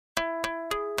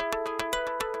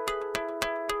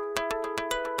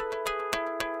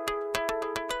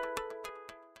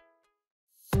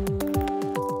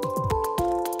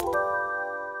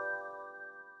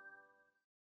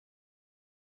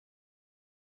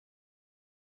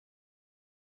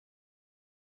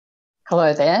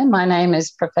Hello there, my name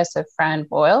is Professor Fran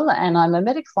Boyle and I'm a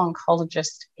medical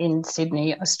oncologist in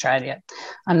Sydney, Australia.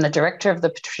 I'm the director of the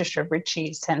Patricia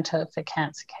Ritchie Centre for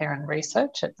Cancer Care and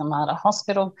Research at the Mater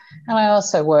Hospital, and I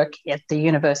also work at the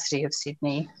University of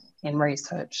Sydney in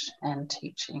research and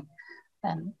teaching.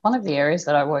 And one of the areas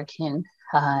that I work in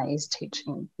is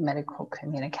teaching medical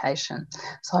communication.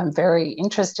 So I'm very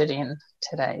interested in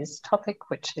today's topic,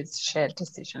 which is shared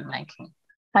decision making.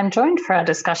 I'm joined for our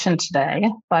discussion today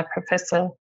by Professor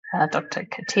Dr.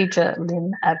 Khatijah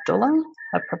Lim Abdullah,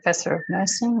 a Professor of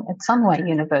Nursing at Sunway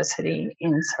University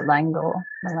in Selangor,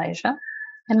 Malaysia,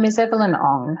 and Ms Evelyn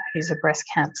Ong, who's a breast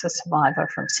cancer survivor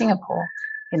from Singapore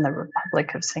in the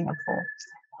Republic of Singapore.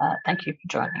 Thank you for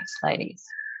joining us, ladies.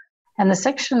 And the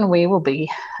section we will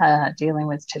be dealing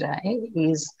with today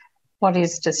is what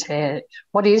is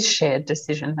shared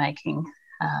decision making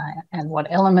and what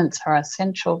elements are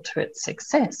essential to its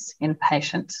success in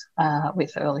patients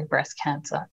with early breast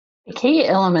cancer. The key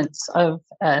elements of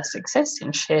success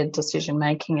in shared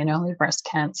decision-making in early breast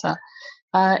cancer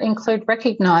include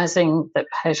recognising that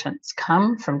patients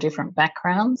come from different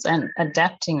backgrounds and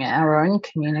adapting our own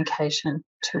communication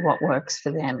to what works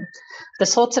for them. The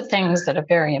sorts of things that are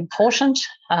very important,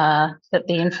 that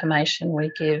the information we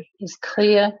give is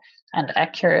clear and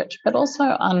accurate, but also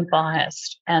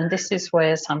unbiased. And this is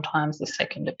where sometimes the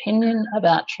second opinion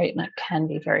about treatment can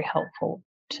be very helpful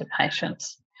to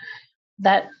patients.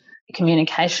 That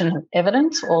communication of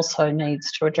evidence also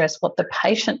needs to address what the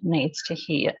patient needs to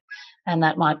hear, and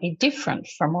that might be different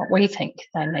from what we think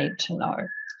they need to know.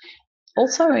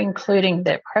 Also including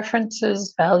their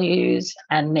preferences, values,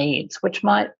 and needs, which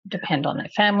might depend on their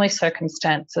family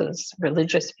circumstances,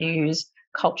 religious views,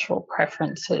 cultural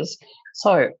preferences.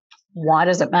 So why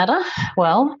does it matter?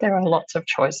 Well, there are lots of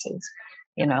choices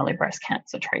in early breast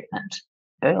cancer treatment.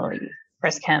 Early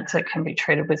breast cancer can be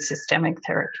treated with systemic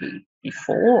therapy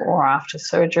before or after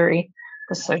surgery.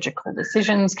 The surgical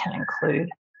decisions can include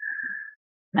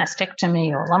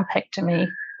mastectomy or lumpectomy,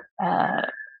 a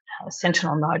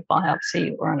sentinel node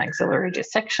biopsy or an axillary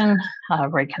dissection,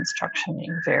 reconstruction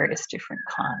in various different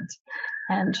kinds.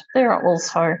 And there are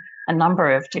also a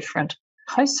number of different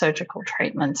post-surgical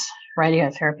treatments,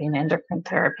 radiotherapy and endocrine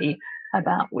therapy,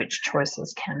 about which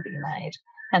choices can be made.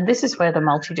 And this is where the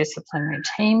multidisciplinary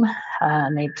team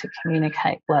need to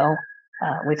communicate well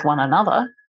with one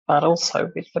another, but also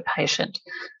with the patient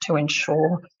to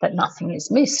ensure that nothing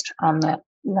is missed on that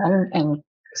long and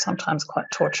sometimes quite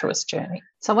tortuous journey.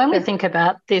 So when we think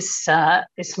about this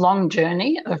long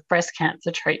journey of breast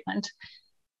cancer treatment,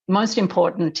 most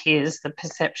important is the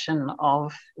perception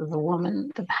of the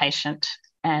woman, the patient,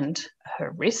 and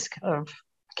her risk of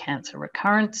cancer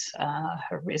recurrence,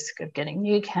 her risk of getting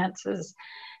new cancers,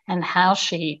 and how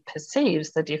she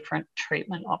perceives the different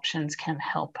treatment options can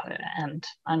help her. And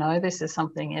I know this is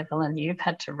something, Evelyn, you've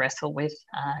had to wrestle with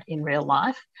in real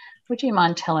life. Would you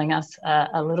mind telling us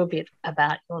a little bit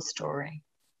about your story?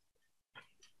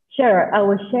 Sure, I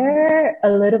will share a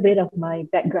little bit of my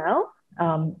background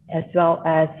as well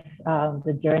as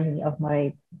the journey of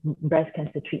my breast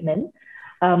cancer treatment.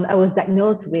 I was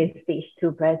diagnosed with stage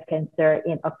 2 breast cancer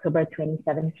in October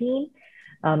 2017,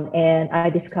 and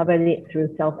I discovered it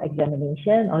through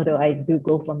self-examination, although I do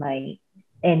go for my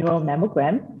annual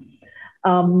mammogram.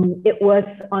 It was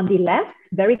on the left,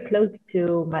 very close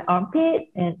to my armpit,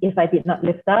 and if I did not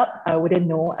lift up, I wouldn't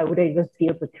know, I wouldn't even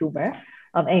feel the tumor.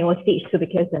 And it was stage 2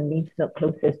 because the lymph node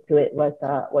closest to it was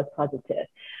positive.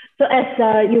 So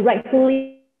as you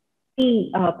rightfully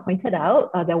pointed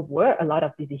out, there were a lot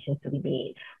of decisions to be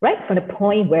made, right from the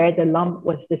point where the lump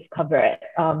was discovered.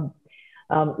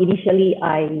 Initially,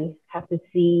 I have to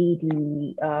see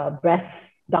the breast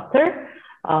doctor.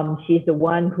 She's the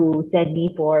one who sent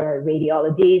me for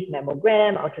radiologies,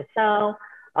 mammogram, ultrasound,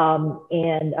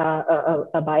 and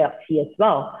a biopsy as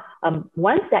well.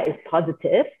 Once that is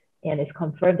positive and it's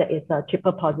confirmed that it's a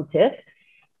triple positive,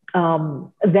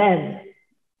 then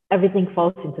everything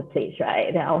falls into place,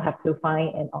 right? Then I'll have to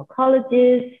find an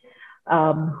oncologist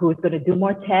who's going to do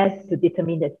more tests to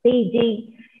determine the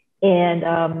staging. And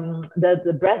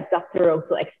the breast doctor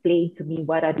also explained to me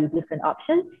what are the different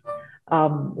options,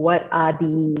 what are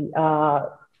the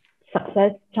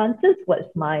success chances,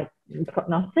 what's my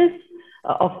prognosis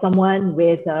of someone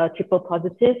with triple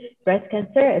positive breast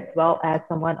cancer, as well as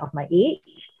someone of my age.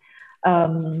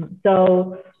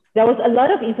 So there was a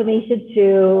lot of information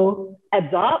to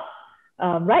absorb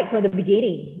right from the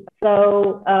beginning.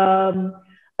 So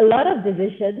a lot of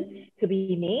decisions to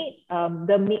be made.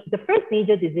 The first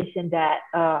major decision that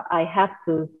I have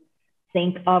to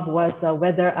think of was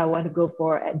whether I want to go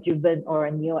for adjuvant or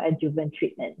a neoadjuvant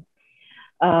treatment.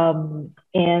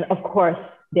 And of course,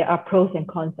 there are pros and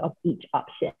cons of each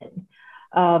option.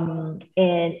 And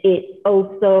it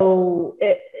also,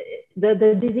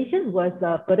 the decision was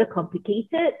further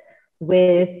complicated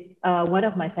with one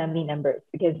of my family members,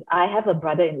 because I have a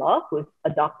brother-in-law who's a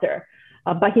doctor,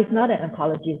 but he's not an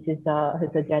oncologist, he's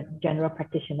a general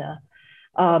practitioner.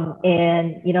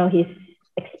 And, you know, his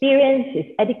experience, his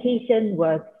education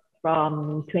was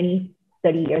from 20,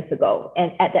 30 years ago.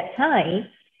 And at that time,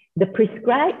 the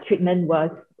prescribed treatment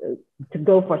was to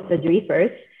go for surgery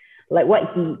first. Like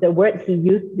the word he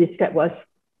used to describe was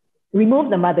remove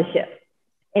the mothership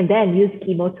and then use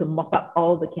chemo to mop up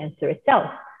all the cancer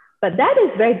itself. But that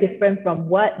is very different from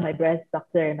what my breast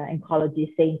doctor and my oncologist is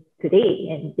saying today.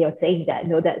 And they're saying that,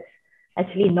 no, that's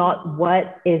actually not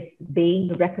what is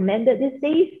being recommended these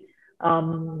days.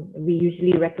 We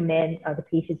usually recommend the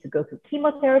patient to go to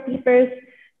chemotherapy first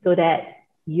so that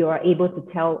you are able to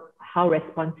tell how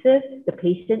responsive the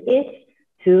patient is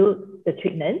to the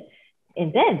treatment,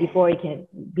 and then before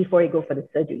you go for the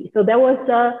surgery. So there was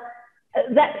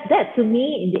that to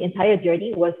me in the entire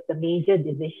journey was the major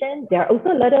decision. There are also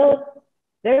little,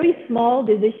 very small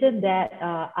decisions that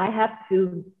I have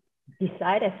to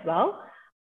decide as well.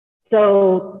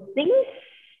 So things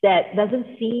that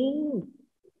doesn't seem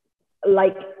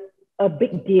like a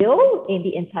big deal in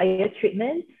the entire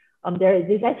treatment,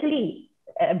 there's actually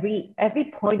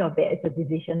every point of it is a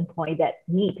decision point that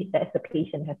the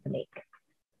patient has to make.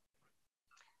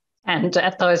 And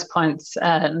at those points,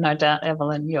 no doubt,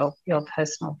 Evelyn, your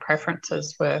personal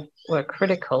preferences were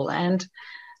critical. And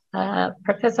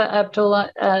Professor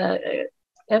Abdullah,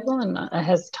 Evelyn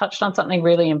has touched on something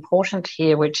really important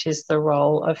here, which is the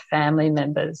role of family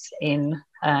members in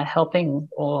helping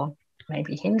or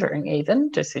maybe hindering even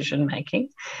decision-making.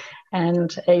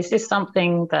 And is this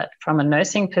something that, from a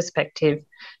nursing perspective,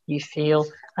 you feel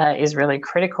is really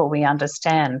critical? We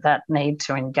understand that need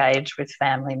to engage with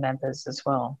family members as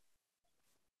well.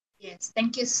 Yes,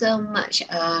 thank you so much,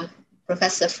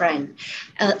 Professor Fran.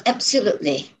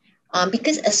 Absolutely.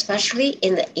 Because especially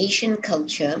in the Asian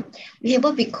culture, we have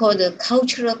what we call the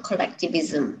cultural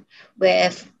collectivism,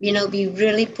 where, you know, we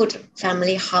really put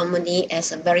family harmony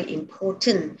as a very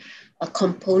important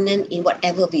component in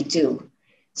whatever we do.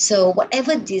 So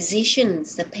whatever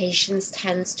decisions the patients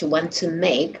tends to want to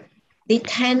make, they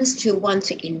tend to want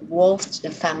to involve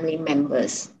the family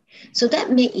members. So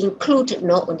that may include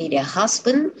not only their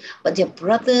husband, but their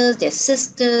brothers, their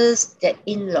sisters, their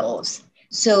in-laws.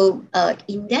 So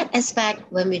in that aspect,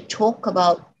 when we talk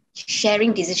about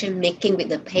sharing decision-making with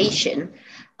the patient,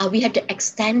 we have to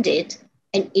extend it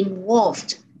and involve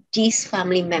these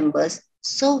family members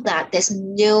so that there's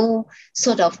no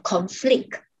sort of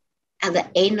conflict at the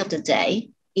end of the day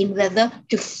in whether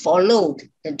to follow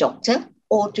the doctor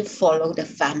or to follow the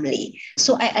family.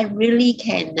 So I really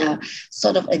can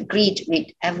sort of agree with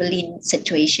Evelyn's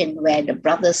situation where the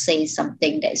brother says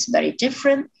something that is very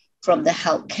different from the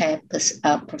healthcare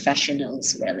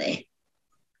professionals, really.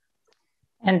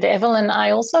 And Evelyn,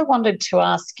 I also wanted to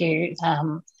ask you,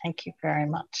 thank you very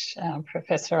much,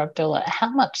 Professor Abdullah, how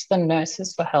much the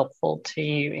nurses were helpful to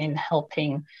you in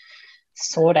helping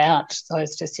sort out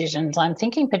those decisions. I'm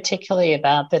thinking particularly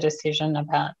about the decision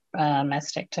about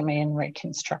mastectomy and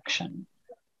reconstruction.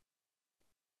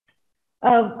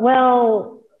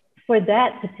 Well, for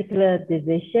that particular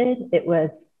decision, it was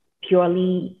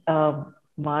purely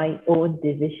my own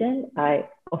decision. I,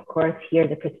 of course, hear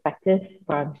the perspectives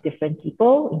from different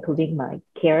people, including my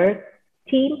care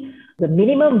team. The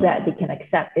minimum that they can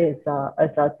accept is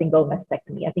a single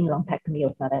mastectomy. I think lumpectomy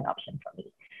was not an option for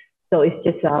me. So it's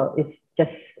just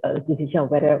a decision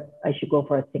of whether I should go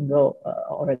for a single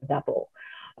or a double.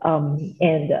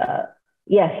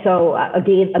 Yeah, so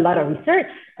again, a lot of research,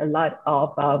 a lot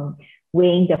of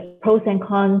weighing the pros and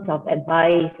cons of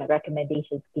advice and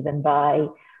recommendations given by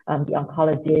the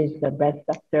oncologist, the breast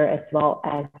doctor, as well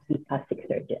as the plastic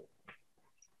surgeon.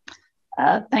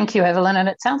 Thank you, Evelyn. And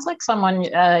it sounds like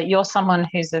you're someone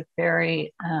who's a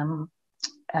very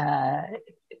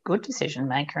good decision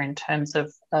maker in terms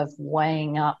of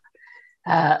weighing up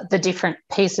the different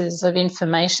pieces of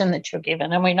information that you're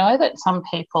given. And we know that some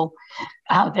people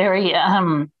are very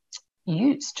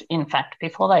used, in fact,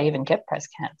 before they even get breast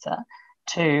cancer,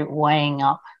 to weighing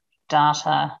up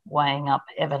data, weighing up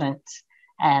evidence,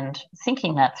 and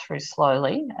thinking that through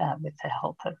slowly with the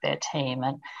help of their team.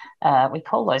 And we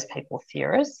call those people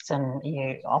theorists, and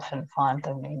you often find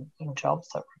them in jobs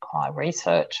that require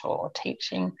research or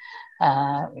teaching,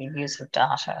 use of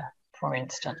data, for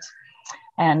instance.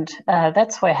 And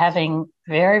that's where having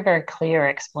very, very clear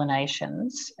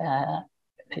explanations,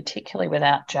 particularly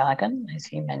without jargon,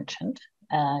 as you mentioned,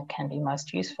 can be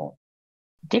most useful.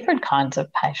 different kinds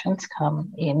of patients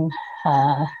come in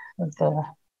the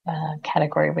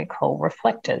category we call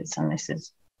reflectors, and this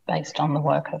is based on the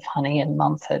work of Honey and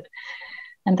Mumford.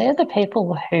 And they're the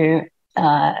people who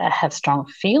have strong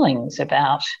feelings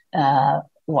about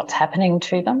what's happening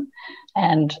to them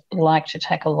and like to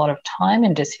take a lot of time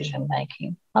in decision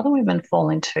making. Other women fall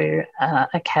into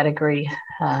a category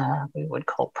we would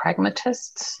call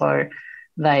pragmatists. So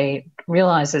they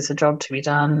realise there's a job to be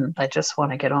done. They just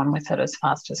want to get on with it as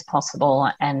fast as possible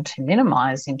and to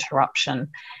minimise interruption.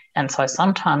 And so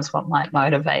sometimes what might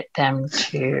motivate them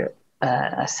to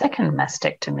a second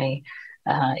mastectomy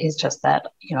is just that,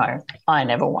 you know, I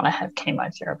never want to have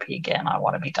chemotherapy again. I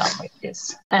want to be done with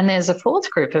this. And there's a fourth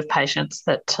group of patients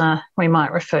that we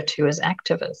might refer to as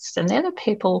activists. And they're the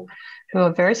people who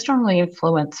are very strongly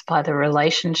influenced by the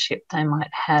relationship they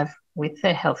might have with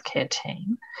their healthcare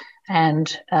team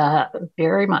and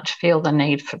very much feel the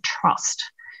need for trust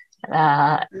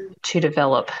to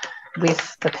develop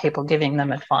with the people giving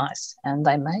them advice. And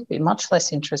they may be much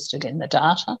less interested in the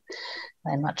data.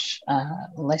 They're much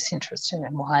less interested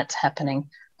in why it's happening,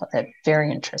 but they're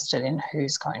very interested in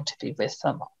who's going to be with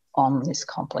them on this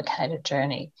complicated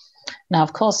journey. Now,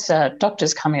 of course,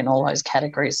 doctors come in all those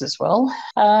categories as well,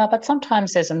 but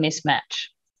sometimes there's a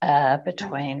mismatch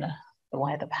between the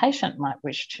way the patient might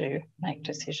wish to make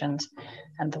decisions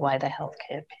and the way the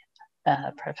healthcare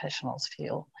professionals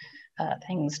feel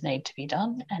things need to be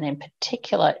done. And in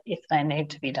particular, if they need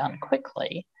to be done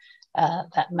quickly,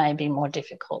 that may be more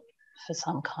difficult for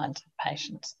some kinds of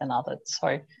patients than others.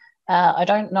 So I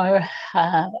don't know,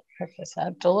 Professor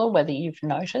Abdullah, whether you've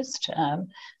noticed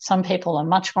some people are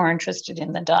much more interested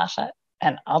in the data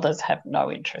and others have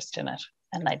no interest in it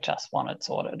and they just want it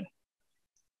sorted.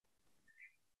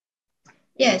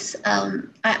 Yes,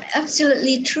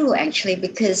 absolutely true, actually,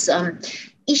 because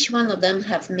each one of them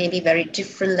have maybe very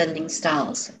different learning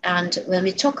styles. And when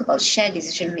we talk about shared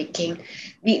decision making,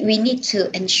 we need to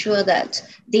ensure that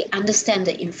they understand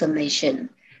the information,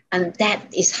 and that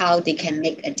is how they can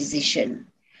make a decision.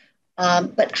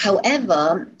 But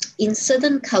however, in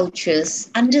certain cultures,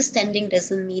 understanding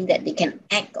doesn't mean that they can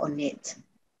act on it.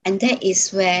 And that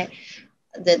is where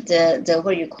the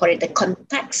what you call it, the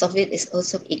context of it is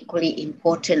also equally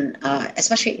important,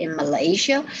 especially in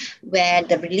Malaysia, where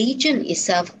the religion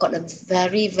itself got a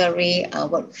very, very,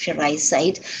 what should I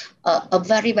say, a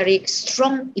very, very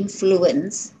strong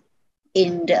influence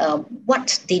in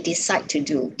what they decide to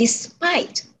do,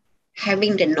 despite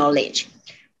having the knowledge.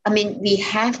 I mean, we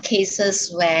have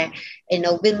cases where, you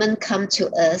know, women come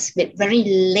to us with very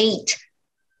late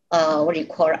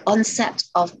onset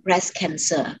of breast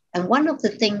cancer. And one of the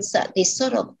things that they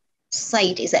sort of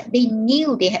cite is that they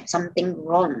knew they had something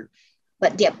wrong,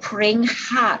 but they're praying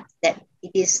hard that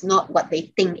it is not what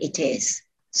they think it is.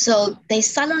 So they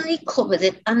suddenly cope with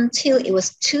it until it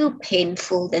was too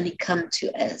painful, then they come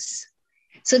to us.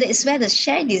 So that is where the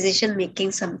shared decision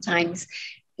making sometimes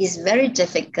is very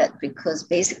difficult, because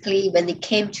basically when they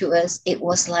came to us, it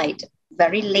was like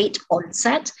very late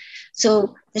onset.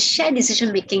 So the shared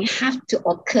decision making have to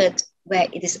occur where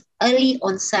it is early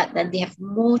onset, then they have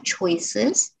more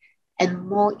choices and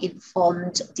more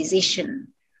informed decision.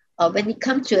 When they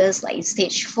come to us like in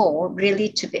stage 4, really,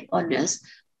 to be honest,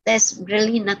 there's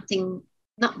really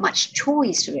not much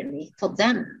choice really for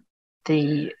them.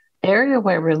 The area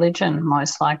where religion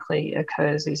most likely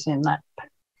occurs is in that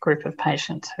group of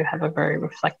patients who have a very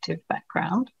reflective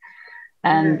background,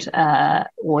 and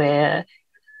where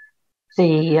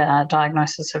the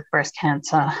diagnosis of breast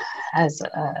cancer as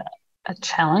a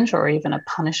challenge or even a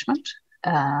punishment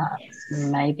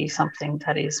may be something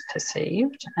that is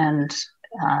perceived. And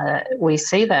we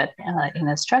see that in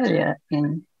Australia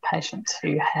in patients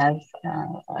who have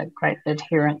a great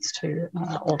adherence to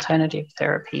alternative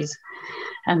therapies,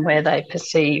 and where they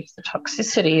perceive the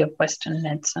toxicity of Western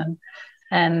medicine.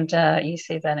 And you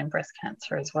see that in breast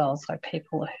cancer as well. So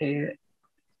people who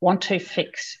want to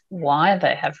fix why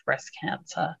they have breast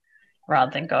cancer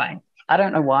rather than going, I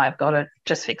don't know why I've got it,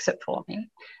 just fix it for me,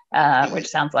 which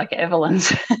sounds like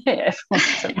Evelyn's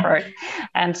approach.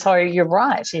 And so you're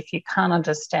right, if you can't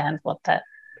understand what that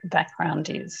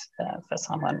background is for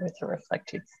someone with a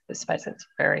reflective space, it's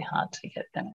very hard to get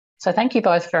them. So thank you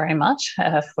both very much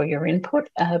for your input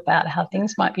about how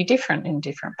things might be different in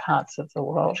different parts of the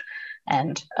world.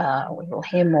 And we will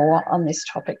hear more on this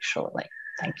topic shortly.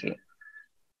 Thank you.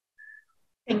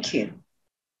 Thank you.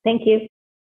 Thank you.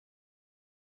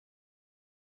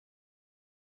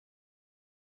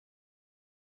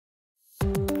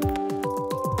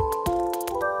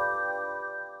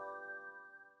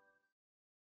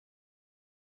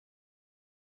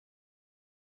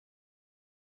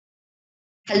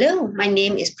 Hello, my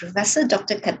name is Professor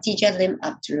Dr. Khatijah Lim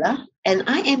Abdullah, and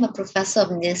I am a professor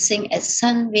of nursing at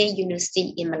Sunway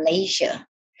University in Malaysia.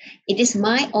 It is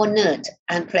my honor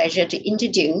and pleasure to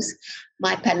introduce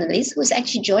my panelist who is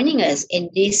actually joining us in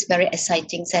these very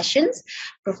exciting sessions,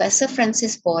 Professor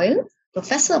Francis Boyle,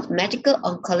 Professor of Medical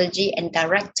Oncology and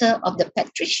Director of the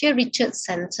Patricia Richards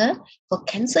Centre for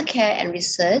Cancer Care and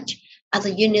Research at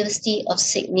the University of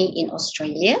Sydney in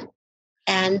Australia,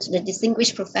 and the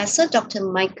distinguished Professor Dr.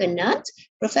 Michael Gnant,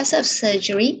 Professor of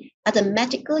Surgery at the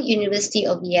Medical University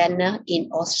of Vienna in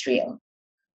Austria.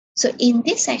 So in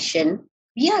this session,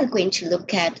 we are going to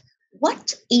look at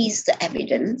what is the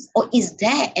evidence, or is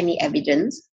there any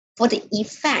evidence for the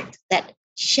effect that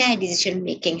shared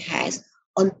decision-making has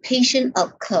on patient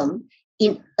outcome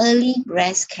in early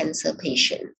breast cancer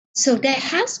patients. So there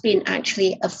has been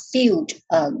actually a few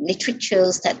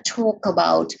literatures that talk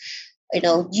about,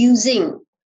 using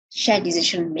shared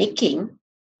decision-making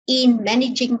in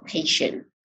managing patients,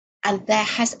 and that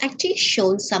has actually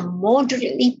shown some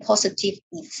moderately positive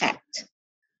effect.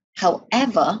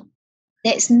 However,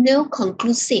 there is no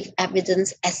conclusive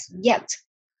evidence as yet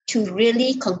to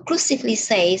really conclusively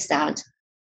say that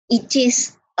it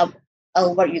is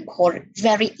what you call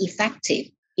very effective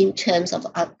in terms of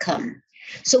outcome.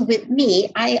 So with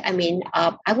me, I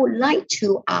would like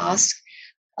to ask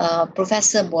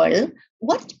Professor Boyle,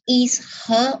 what is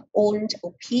her own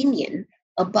opinion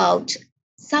about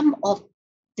some of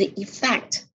the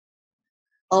effect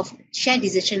of shared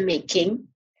decision-making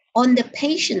on the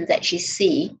patient that she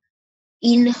sees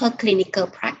in her clinical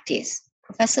practice?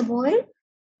 Professor Boyle?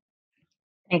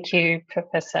 Thank you,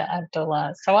 Professor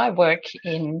Abdullah. So I work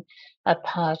in a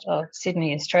part of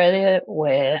Sydney, Australia,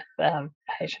 where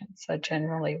patients are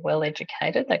generally well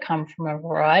educated. They come from a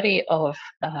variety of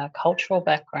cultural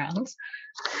backgrounds.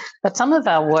 But some of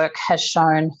our work has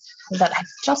shown that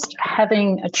just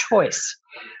having a choice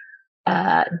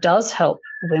does help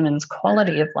women's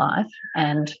quality of life,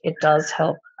 and it does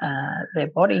help their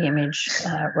body image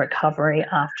recovery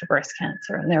after breast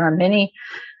cancer. And there are many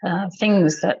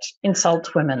things that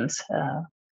insult women's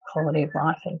quality of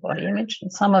life and body image,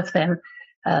 and some of them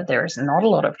there is not a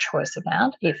lot of choice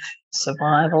about if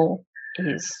survival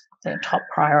is their top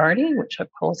priority, which of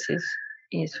course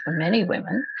is for many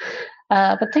women.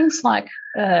 But things like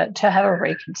to have a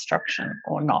reconstruction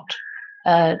or not,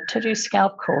 to do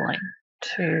scalp cooling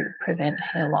to prevent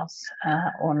hair loss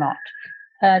or not,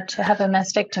 to have a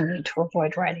mastectomy to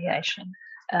avoid radiation,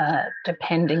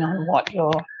 depending on what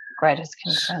your greatest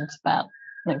concerns about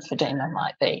lymphedema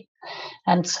might be.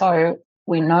 And so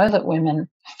we know that women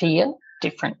fear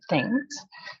different things,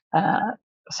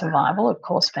 survival, of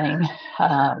course, being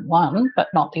one, but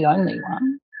not the only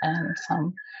one. And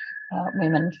some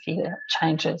women fear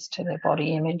changes to their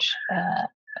body image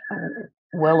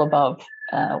well above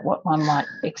what one might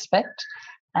expect,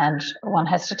 and one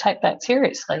has to take that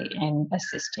seriously in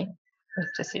assisting with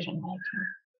decision making.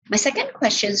 My second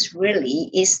question really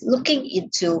is looking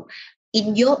into,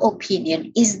 in your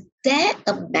opinion, is there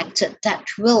a method that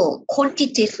will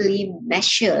quantitatively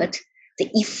measure the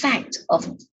effect of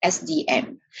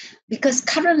SDM? Because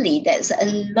currently there's a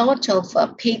lot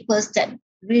of papers that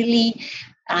really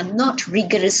are not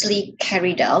rigorously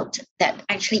carried out that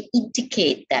actually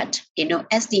indicate that,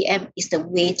 SDM is the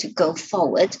way to go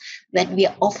forward when we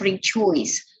are offering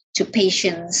choice to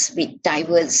patients with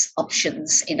diverse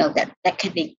options, that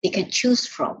they can choose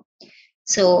from.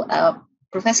 So,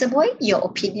 Professor Boyle, your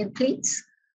opinion, please.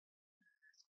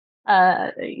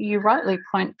 You rightly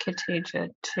point, Khatijah,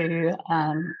 to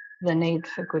the need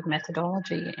for good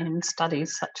methodology in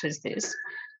studies such as this.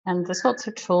 And the sorts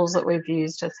of tools that we've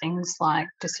used are things like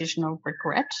decisional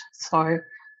regret. So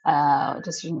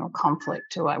decisional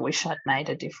conflict, I wish I'd made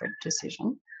a different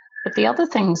decision. But the other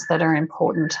things that are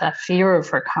important are fear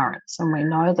of recurrence. And we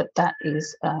know that that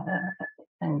is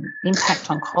an impact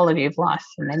on quality of life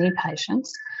for many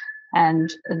patients.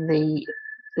 And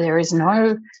there is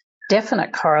no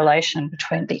definite correlation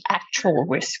between the actual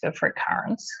risk of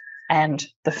recurrence and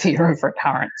the fear of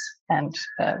recurrence. And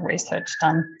research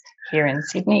done here in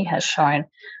Sydney has shown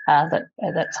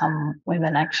that some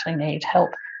women actually need help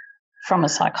from a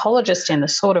psychologist in the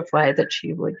sort of way that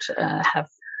you would have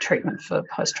treatment for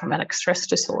post-traumatic stress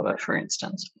disorder, for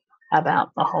instance, about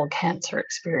the whole cancer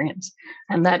experience.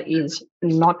 And that is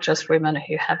not just women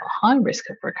who have a high risk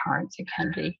of recurrence. It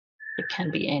can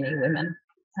be any women,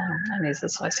 and is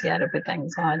associated with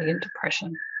anxiety and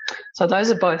depression. So those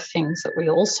are both things that we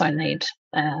also need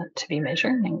to be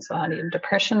measuring, anxiety and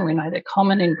depression. We know they're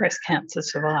common in breast cancer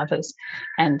survivors.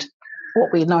 And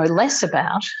what we know less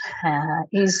about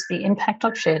is the impact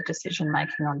of shared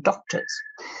decision-making on doctors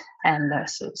and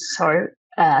nurses. So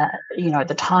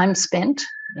the time spent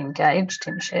engaged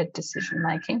in shared decision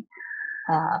making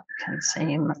can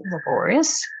seem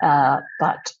laborious,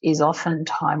 but is often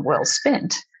time well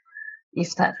spent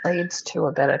if that leads to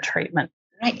a better treatment.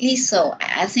 Rightly so.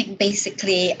 I think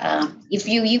basically, if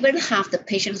you even have the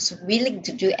patients willing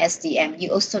to do SDM,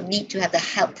 you also need to have the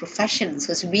health professionals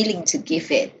who's willing to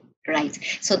give it. Right.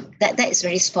 So that is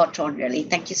very spot on, really.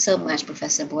 Thank you so much,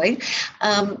 Professor Boyle.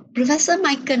 Professor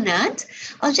Michael Gnant,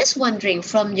 I was just wondering,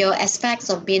 from your aspects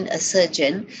of being a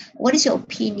surgeon, what is your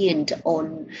opinion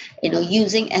on,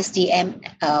 using SDM,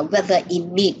 whether it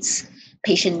meets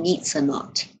patient needs or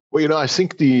not? Well, I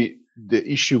think the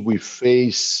issue we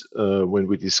face when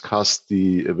we discuss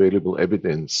the available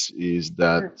evidence is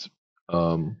that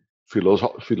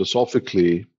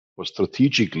philosophically or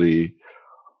strategically,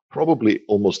 probably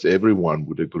almost everyone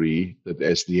would agree that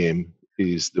SDM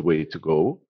is the way to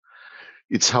go.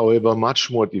 It's, however, much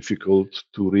more difficult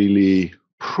to really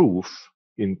prove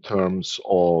in terms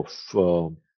of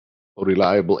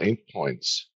reliable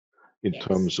endpoints, in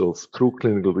terms of true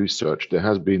clinical research. There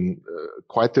has been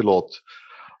quite a lot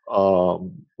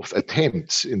of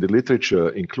attempts in the literature,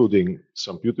 including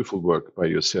some beautiful work by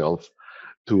yourself,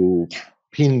 to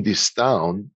pin this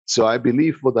down. So I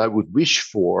believe what I would wish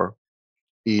for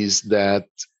is that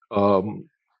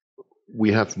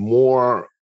we have more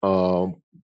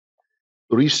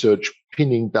research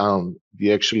pinning down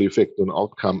the actual effect on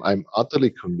outcome. I'm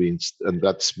utterly convinced, and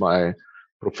that's my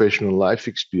professional life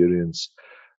experience,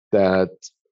 that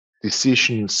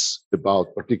decisions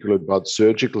particularly about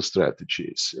surgical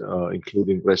strategies,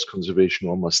 including breast conservation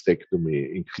or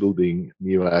mastectomy, including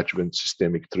neoadjuvant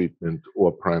systemic treatment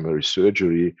or primary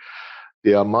surgery,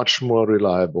 they are much more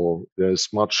reliable.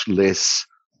 There's much less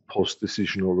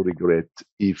post-decisional regret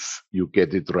if you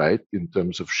get it right in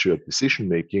terms of shared decision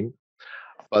making.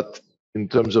 But in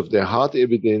terms of the hard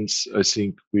evidence, I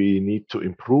think we need to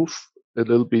improve a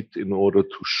little bit in order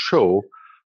to show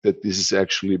that this is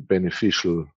actually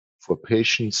beneficial for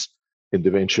patients and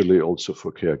eventually also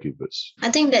for caregivers. I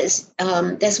think that's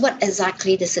what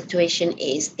exactly the situation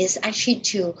is actually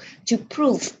to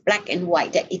prove black and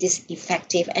white that it is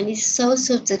effective. And it's so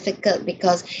difficult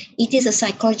because it is a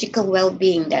psychological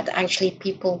well-being that actually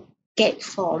people get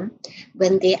from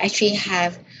when they actually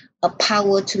have a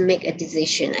power to make a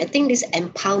decision. I think this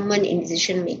empowerment in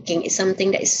decision making is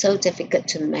something that is so difficult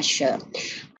to measure.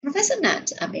 Professor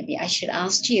Gnant, maybe I should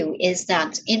ask you, is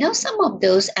that, some of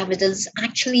those evidence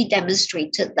actually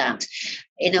demonstrated that,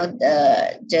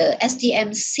 the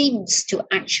SDM seems to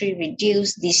actually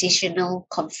reduce decisional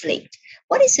conflict.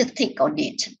 What is your take on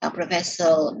it,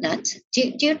 Professor Gnant?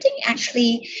 Do you think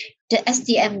actually the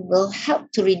SDM will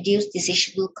help to reduce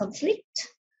decisional conflict?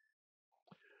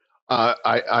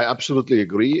 I absolutely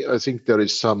agree. I think there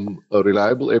is some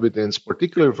reliable evidence,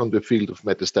 particularly from the field of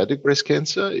metastatic breast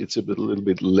cancer. It's a little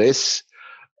bit less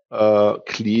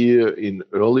clear in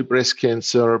early breast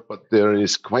cancer, but there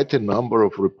is quite a number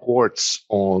of reports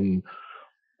on,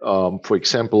 for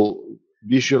example,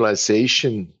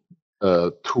 visualization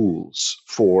tools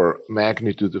for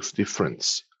magnitude of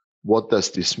difference. What does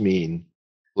this mean?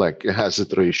 Like a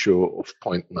hazard ratio of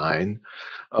 0.9,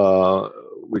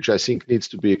 which I think needs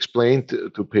to be explained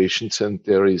to patients. And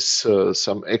there is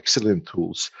some excellent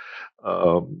tools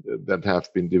that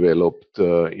have been developed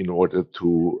in order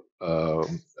to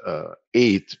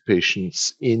aid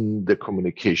patients in the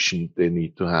communication they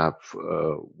need to have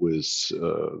with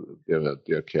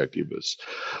their caregivers.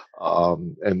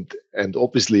 And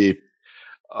obviously,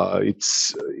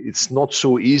 it's not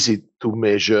so easy to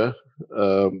measure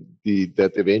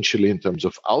that eventually in terms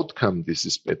of outcome this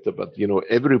is better, but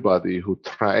everybody who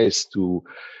tries to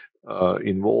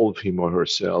involve him or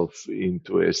herself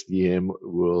into SDM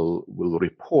will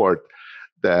report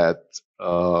that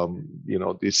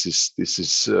this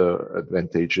is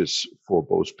advantageous for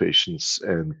both patients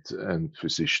and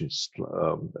physicians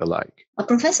alike.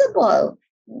 Professor Boyle,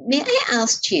 may I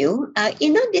ask you,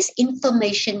 this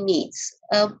information needs,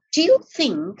 do you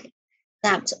think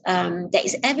that there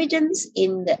is evidence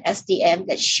in the SDM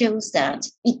that shows that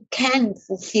it can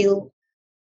fulfill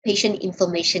patient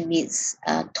information needs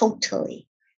totally?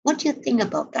 What do you think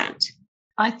about that?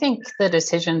 I think the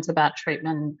decisions about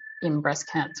treatment in breast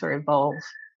cancer evolve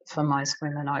for most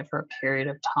women over a period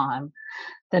of time.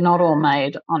 They're not all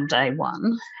made on day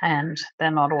one, and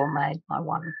they're not all made by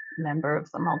one member of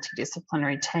the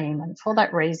multidisciplinary team. And for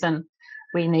that reason,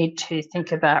 we need to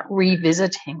think about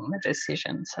revisiting the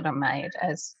decisions that are made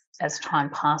as time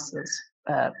passes.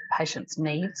 Patients'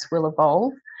 needs will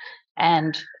evolve.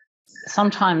 And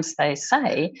sometimes they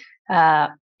say,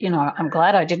 I'm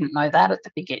glad I didn't know that at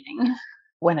the beginning,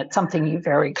 when it's something you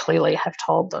very clearly have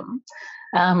told them,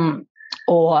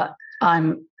 or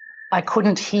I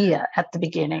couldn't hear at the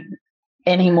beginning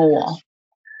anymore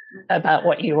about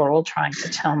what you were all trying to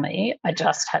tell me. I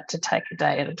just had to take a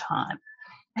day at a time.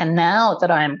 And now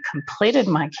that I am completed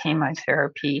my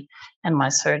chemotherapy and my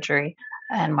surgery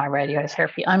and my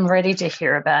radiotherapy, I'm ready to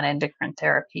hear about endocrine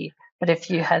therapy. But if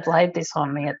you had laid this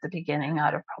on me at the beginning,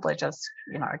 I'd have probably just,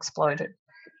 exploded.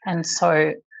 And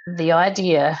so the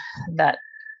idea that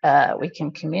we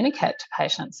can communicate to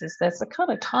patients is there's a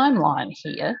kind of timeline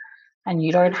here, and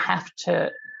you don't have to,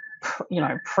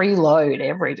 preload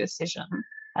every decision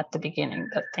at the beginning,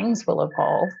 that things will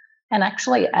evolve. And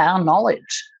actually our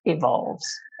knowledge evolves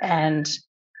and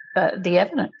the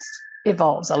evidence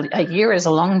evolves. A year is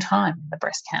a long time in the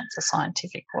breast cancer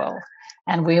scientific world,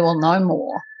 and we will know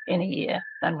more in a year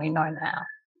than we know now.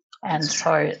 And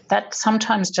so that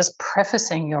sometimes just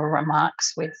prefacing your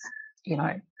remarks with,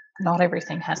 not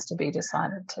everything has to be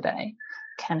decided today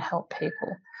can help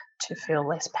people to feel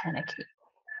less panicky.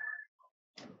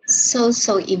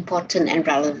 So important and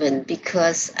relevant,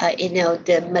 because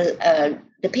the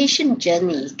patient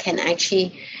journey can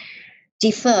actually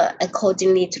differ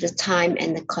accordingly to the time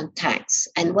and the context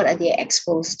and what are they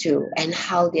exposed to and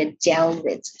how they're dealt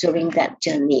with during that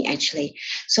journey actually.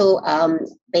 So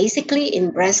basically in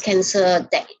breast cancer,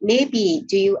 that maybe,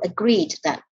 do you agree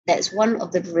that that's one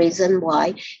of the reasons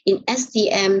why in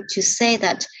SDM to say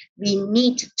that we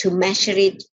need to measure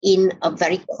it in a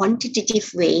very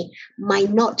quantitative way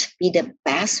might not be the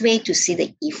best way to see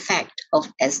the effect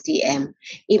of SDM.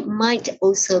 It might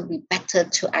also be better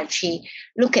to actually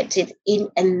look at it in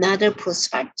another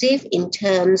perspective in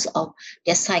terms of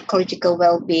their psychological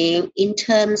well-being, in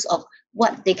terms of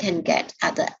what they can get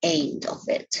at the end of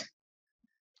it.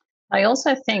 I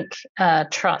also think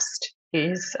trust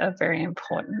is a very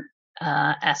important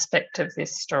aspect of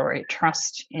this story.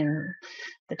 Trust in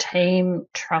the team,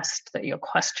 trust that your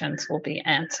questions will be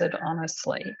answered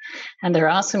honestly. And there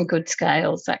are some good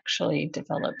scales actually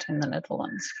developed in the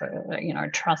Netherlands for,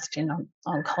 trust in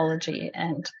oncology.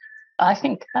 And I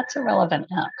think that's a relevant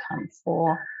outcome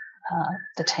for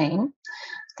the team.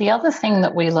 The other thing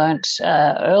that we learnt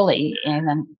early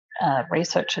in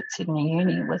research at Sydney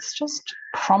Uni was just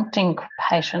prompting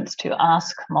patients to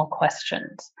ask more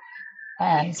questions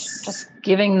and just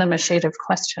giving them a sheet of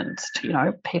questions.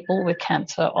 People with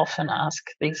cancer often ask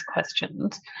these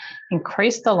questions,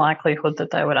 increase the likelihood that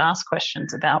they would ask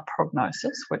questions about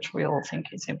prognosis, which we all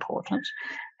think is important.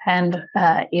 And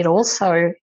it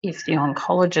also, if the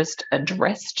oncologist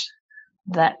addressed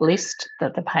that list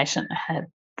that the patient had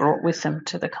brought with them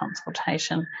to the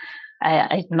consultation,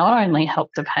 it not only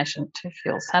helped the patient to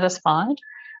feel satisfied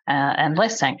and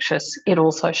less anxious, it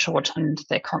also shortened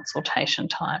their consultation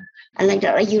time. And like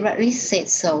that, you rightly said,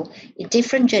 so in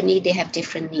different journey, they have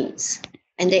different needs.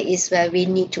 And that is where we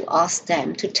need to ask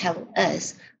them to tell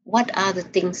us what are the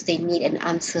things they need an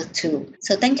answer to.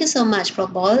 So thank you so much,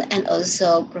 Prof. Boyle, and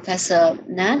also Professor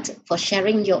Gnant, for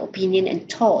sharing your opinion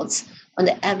and thoughts on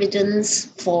the evidence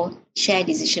for shared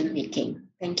decision making.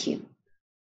 Thank you.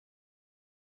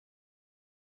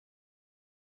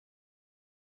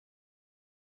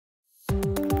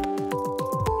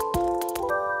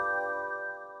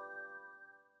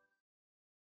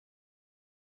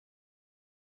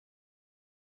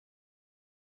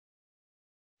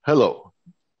 Hello,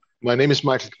 my name is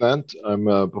Michael Gnant. I'm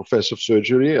a professor of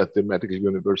surgery at the Medical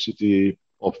University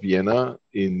of Vienna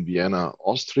in Vienna,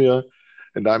 Austria.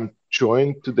 And I'm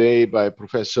joined today by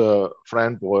Professor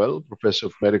Fran Boyle, Professor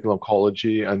of Medical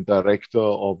Oncology and Director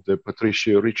of the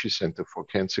Patricia Ritchie Center for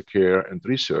Cancer Care and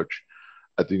Research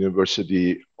at the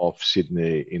University of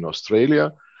Sydney in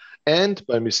Australia, and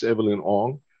by Ms Evelyn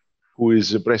Ong, who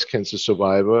is a breast cancer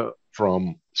survivor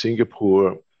from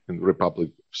Singapore and the Republic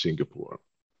of Singapore.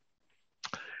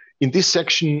 In this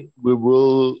section, we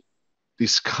will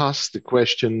discuss the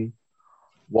question,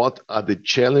 what are the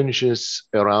challenges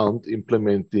around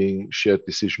implementing shared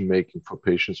decision-making for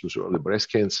patients with early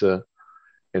breast cancer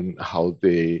and how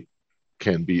they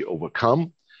can be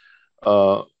overcome?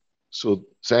 So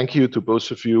thank you to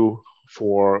both of you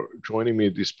for joining me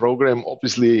in this program.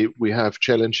 Obviously, we have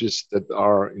challenges that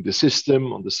are in the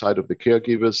system on the side of the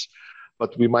caregivers,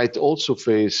 but we might also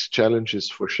face challenges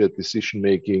for shared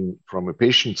decision-making from a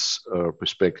patient's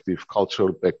perspective,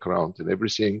 cultural background and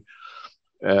everything.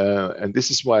 And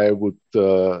this is why I would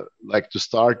like to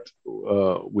start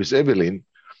with Evelyn,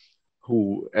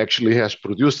 who actually has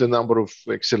produced a number of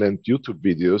excellent YouTube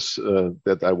videos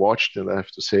that I watched. And I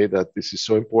have to say that this is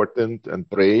so important and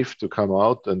brave to come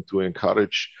out and to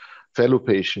encourage fellow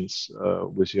patients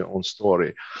with your own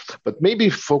story. But maybe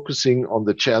focusing on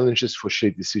the challenges for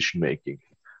shared decision-making.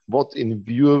 what in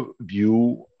your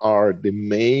view are the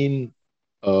main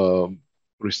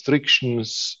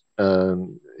restrictions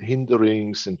and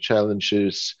hinderings and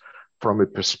challenges from a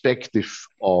perspective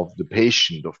of the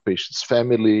patient, of patient's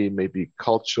family, maybe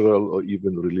cultural or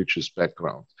even religious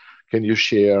background? Can you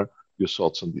share your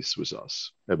thoughts on this with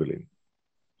us, Evelyn?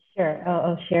 Sure,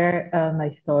 I'll share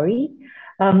my story.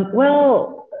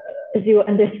 Well, as you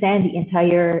understand, the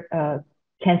entire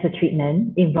cancer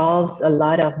treatment involves a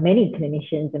lot of many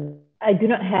clinicians, and I do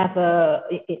not have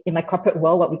in my corporate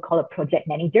world what we call a project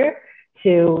manager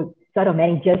to sort of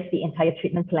manage just the entire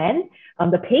treatment plan.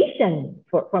 The patient,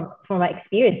 from my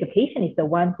experience, the patient is the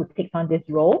one who takes on this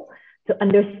role to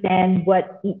understand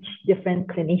what each different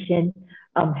clinician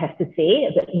has to say,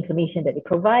 the information that they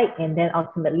provide, and then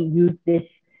ultimately use this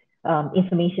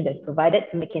information that's provided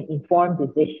to make an informed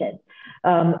decision.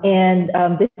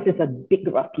 This is a big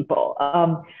group of people.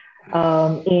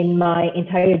 In my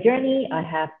entire journey, I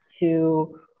have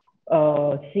to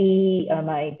see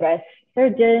my breast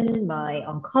surgeon, my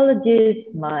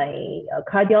oncologist, my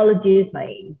cardiologist, my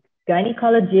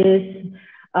gynecologist.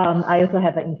 I also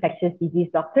have an infectious disease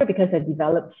doctor because I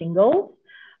developed shingles.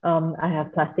 I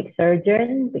have plastic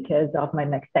surgeon because of my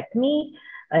mastectomy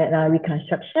and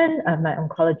reconstruction. My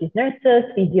oncologist nurses,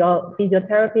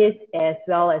 physiotherapists, as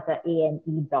well as an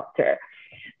A&E doctor.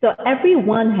 So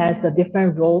everyone has a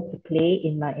different role to play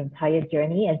in my entire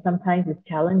journey. And sometimes it's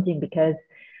challenging because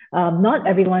not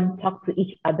everyone talks to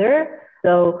each other.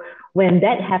 So when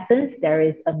that happens, there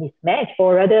is a mismatch,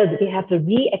 or rather they have to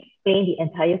re-explain the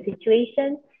entire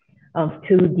situation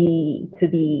to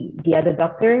the other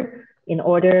doctor in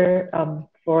order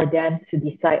for them to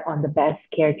decide on the best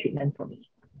care treatment for me.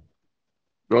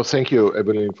 Well, thank you,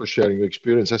 Evelyn, for sharing your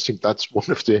experience. I think that's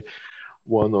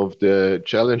one of the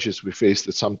challenges we face,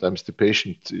 that sometimes the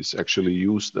patient is actually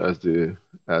used as the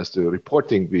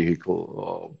reporting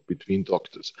vehicle between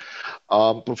doctors.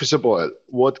 Professor Boyle,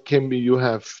 what can be, you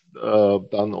have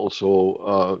done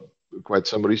also quite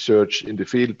some research in the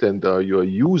field, and you are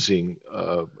using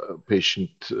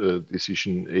patient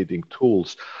decision aiding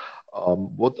tools.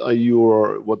 What are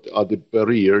the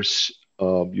barriers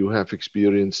you have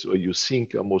experienced or you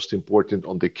think are most important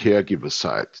on the caregiver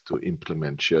side to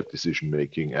implement shared decision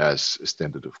making as a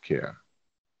standard of care?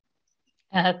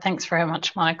 Thanks very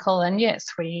much, Michael. And yes,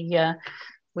 we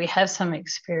have some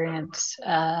experience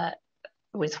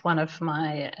with one of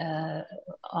my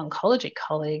oncology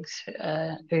colleagues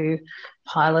who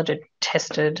piloted,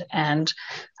 tested, and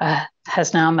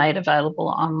has now made available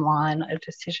online a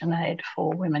decision aid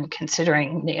for women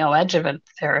considering neoadjuvant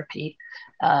therapy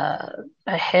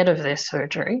ahead of their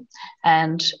surgery.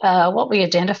 And what we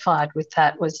identified with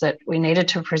that was that we needed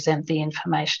to present the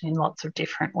information in lots of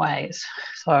different ways.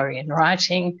 So in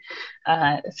writing,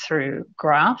 through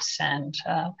graphs, and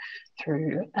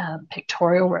through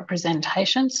pictorial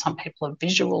representations. Some people are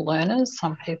visual learners,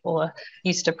 some people are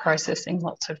used to processing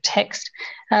lots of text,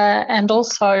 and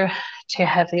also to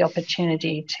have the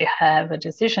opportunity to have a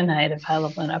decision aid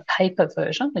available in a paper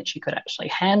version that you could actually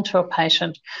hand to a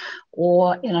patient,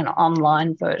 or in an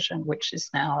online version, which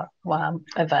is now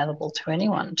available to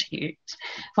anyone to use.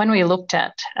 When we looked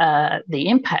at the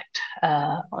impact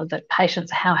of the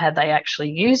patients, how had they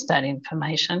actually used that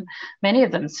information, many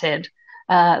of them said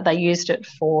they used it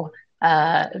for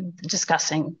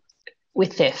discussing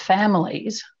with their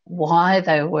families why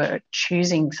they were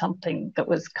choosing something that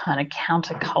was kind of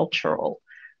countercultural,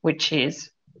 which is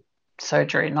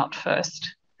surgery not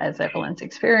first, as Evelyn's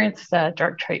experienced,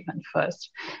 drug treatment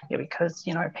first. Yeah, because,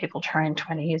 you know, people trained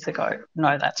 20 years ago.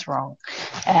 No, that's wrong.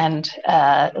 And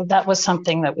that was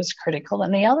something that was critical.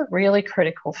 And the other really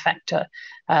critical factor,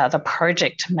 the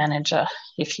project manager,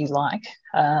 if you like,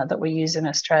 that we use in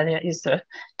Australia is the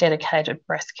dedicated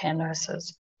breast care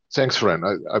nurses. Thanks, Fran.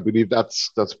 I believe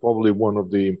that's probably one of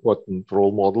the important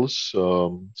role models.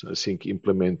 So I think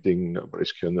implementing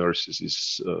breast care nurses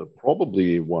is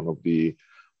probably one of the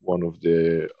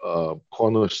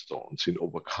cornerstones in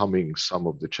overcoming some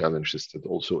of the challenges that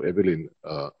also Evelyn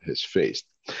has faced.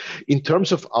 In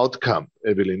terms of outcome,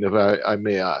 Evelyn, if I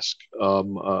may ask,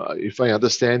 if I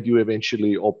understand, you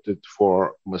eventually opted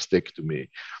for mastectomy.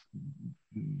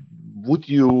 Would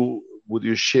you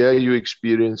share your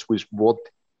experience with what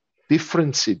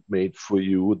difference it made for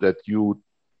you that you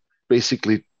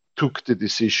basically took the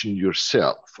decision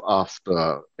yourself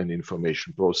after an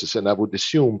information process? And I would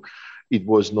assume it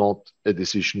was not a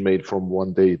decision made from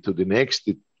one day to the next.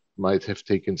 It might have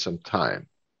taken some time.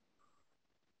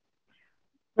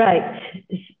 Right.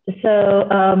 So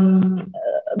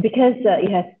because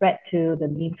it has spread to the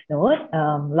lymph node,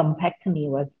 lumpectomy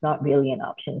was not really an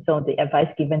option. So the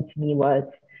advice given to me was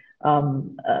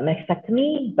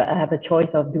mastectomy, but I have a choice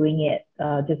of doing it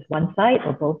just one side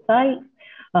or both sides.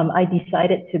 I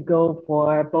decided to go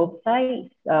for both sides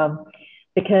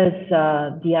because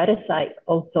the other side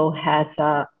also has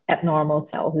abnormal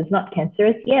cells. It's not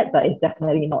cancerous yet, but it's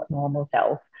definitely not normal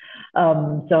cells.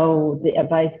 So the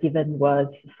advice given was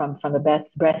from the best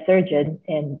breast surgeon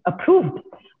and approved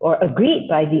or agreed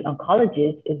by the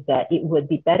oncologist is that it would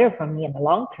be better for me in the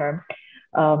long term.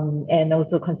 And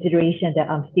also consideration that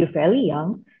I'm still fairly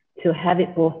young to have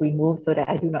it both removed so that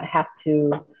I do not have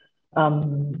to,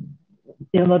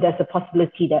 there's a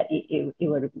possibility that it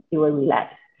will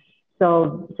relapse.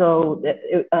 So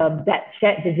that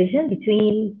shared decision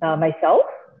between myself,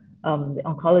 the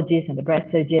oncologist and the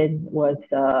breast surgeon was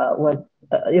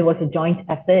a joint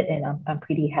effort, and I'm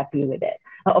pretty happy with it.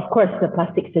 Of course, the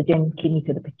plastic surgeon came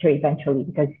into the picture eventually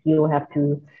because he will have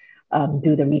to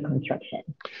do the reconstruction.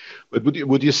 But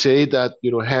would you say that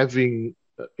having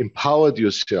empowered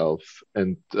yourself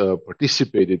and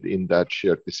participated in that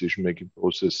shared decision-making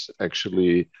process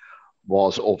actually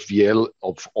was of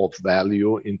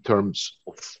value in terms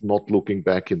of not looking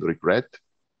back in regret?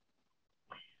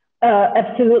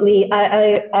 Absolutely.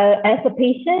 I as a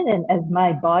patient and as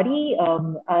my body,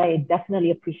 I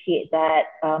definitely appreciate that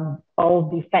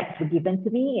all the facts were given to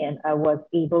me and I was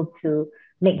able to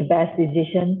make the best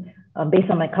decision based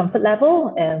on my comfort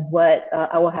level and what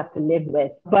I will have to live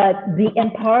with. But the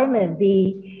empowerment,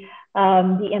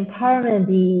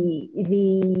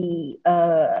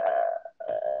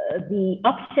 the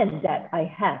option that I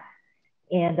have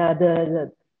and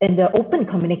the open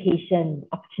communication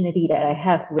opportunity that I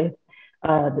have with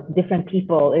different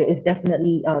people is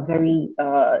definitely very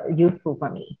useful for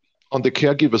me. On the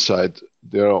caregiver side,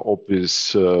 there are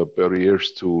obvious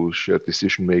barriers to shared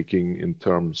decision-making in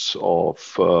terms of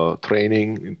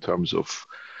training, in terms of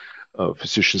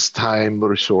physicians' time,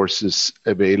 resources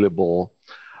available,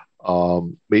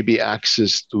 maybe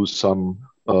access to some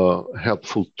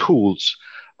helpful tools.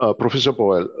 Professor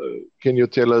Boyle, can you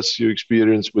tell us your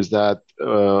experience with that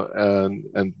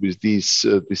and with these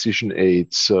decision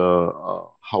aids?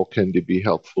 How can they be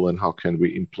helpful and how can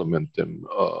we implement them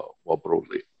more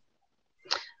broadly?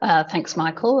 Thanks,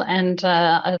 Michael. And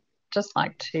I'd just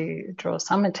like to draw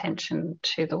some attention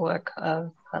to the work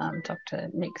of Dr.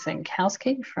 Nick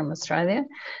Zenkowski from Australia.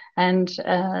 And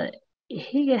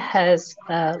he has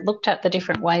looked at the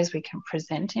different ways we can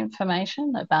present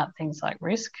information about things like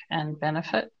risk and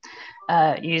benefit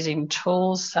using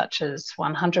tools such as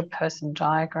 100-person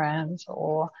diagrams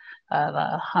or the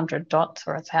 100 dots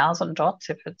or 1,000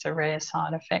 dots if it's a rare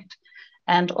side effect.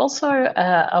 And also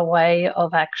a way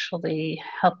of actually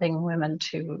helping women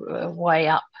to weigh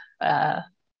up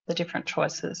the different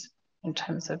choices in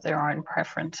terms of their own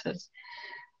preferences.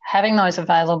 Having those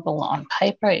available on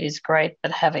paper is great,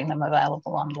 but having them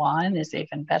available online is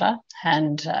even better.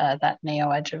 And that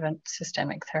neoadjuvant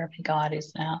systemic therapy guide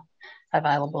is now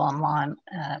available online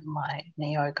at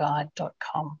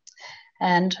myneoguide.com.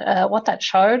 And what that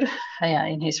showed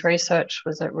in his research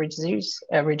was that reduced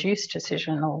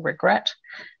decisional regret.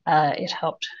 It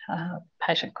helped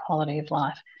patient quality of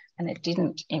life, and it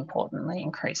didn't importantly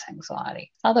increase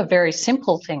anxiety. Other very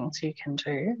simple things you can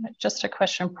do, just a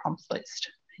question prompt list.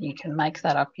 You can make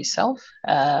that up yourself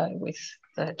with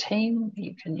the team.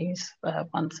 You can use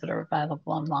ones that are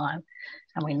available online,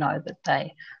 and we know that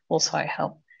they also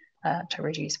help to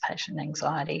reduce patient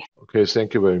anxiety. Okay,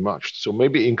 thank you very much. So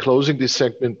maybe in closing this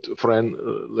segment, Fran,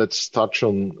 let's touch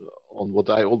on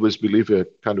what I always believe a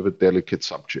kind of a delicate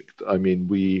subject. I mean,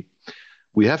 we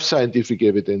have scientific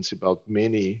evidence about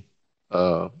many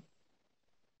aspects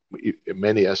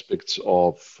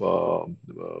of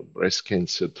breast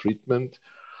cancer treatment.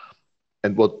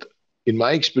 And what, in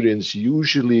my experience,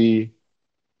 usually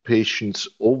patients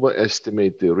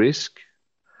overestimate the risk,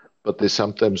 but they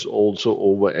sometimes also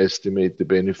overestimate the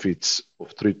benefits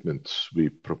of treatments we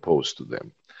propose to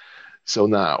them. So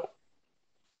now,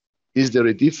 is there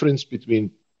a difference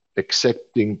between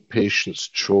accepting patient's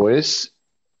choice,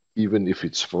 even if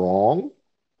it's wrong,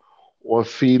 or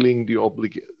feeling the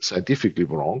scientifically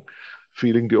wrong,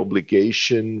 feeling the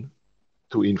obligation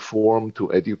to inform,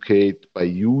 to educate by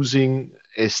using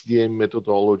SDM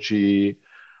methodology,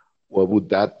 or would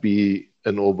that be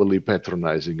an overly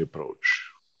patronizing approach?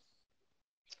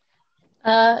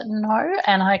 No,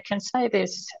 and I can say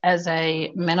this as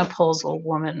a menopausal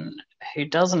woman who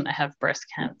doesn't have breast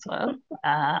cancer.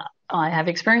 I have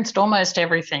experienced almost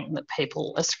everything that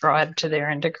people ascribe to their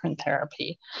endocrine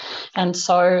therapy. And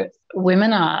so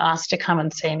women are asked to come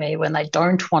and see me when they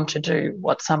don't want to do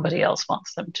what somebody else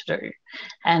wants them to do.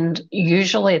 And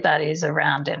usually that is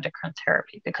around endocrine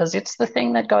therapy because it's the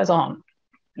thing that goes on,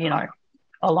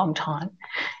 a long time.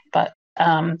 But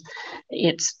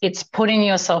it's putting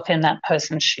yourself in that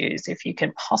person's shoes, if you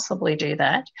can possibly do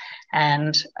that,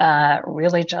 and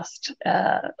really just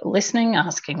listening,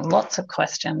 asking lots of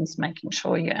questions, making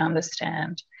sure you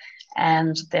understand,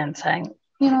 and then saying,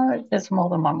 you know, there's more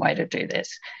than one way to do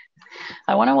this.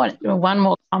 I want one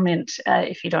more comment,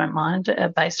 if you don't mind,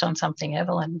 based on something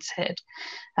Evelyn said.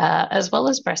 As well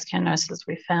as breast care nurses,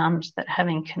 we found that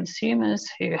having consumers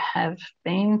who have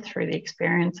been through the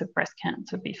experience of breast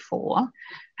cancer before,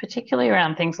 particularly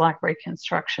around things like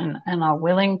reconstruction, and are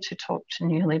willing to talk to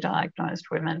newly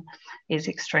diagnosed women, is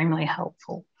extremely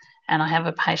helpful. And I have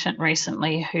a patient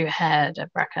recently who had a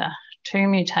BRCA2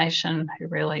 mutation, who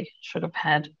really should have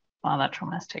had bilateral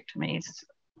mastectomies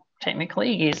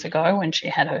technically years ago when she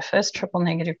had her first triple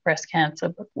negative breast cancer,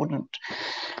 but wouldn't.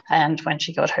 And when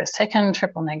she got her second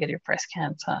triple negative breast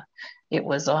cancer, it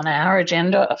was on our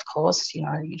agenda, of course, you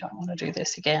know, you don't want to do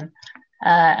this again.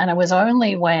 And it was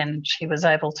only when she was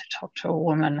able to talk to a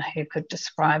woman who could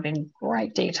describe in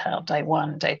great detail day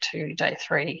 1, day 2, day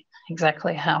 3,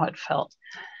 exactly how it felt.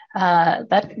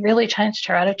 That really changed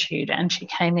her attitude, and she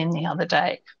came in the other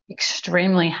day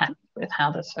extremely happy with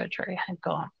how the surgery had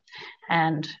gone.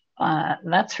 And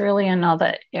that's really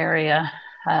another area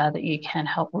that you can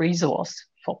help resource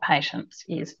for patients,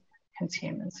 is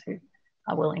consumers who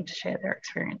are willing to share their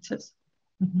experiences.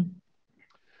 Mm-hmm.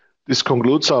 This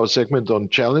concludes our segment on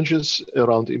challenges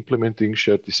around implementing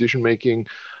shared decision-making.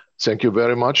 Thank you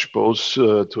very much, both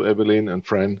to Evelyn and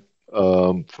Fran,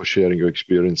 for sharing your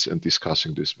experience and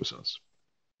discussing this with us.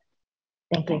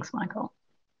 Thanks, Michael.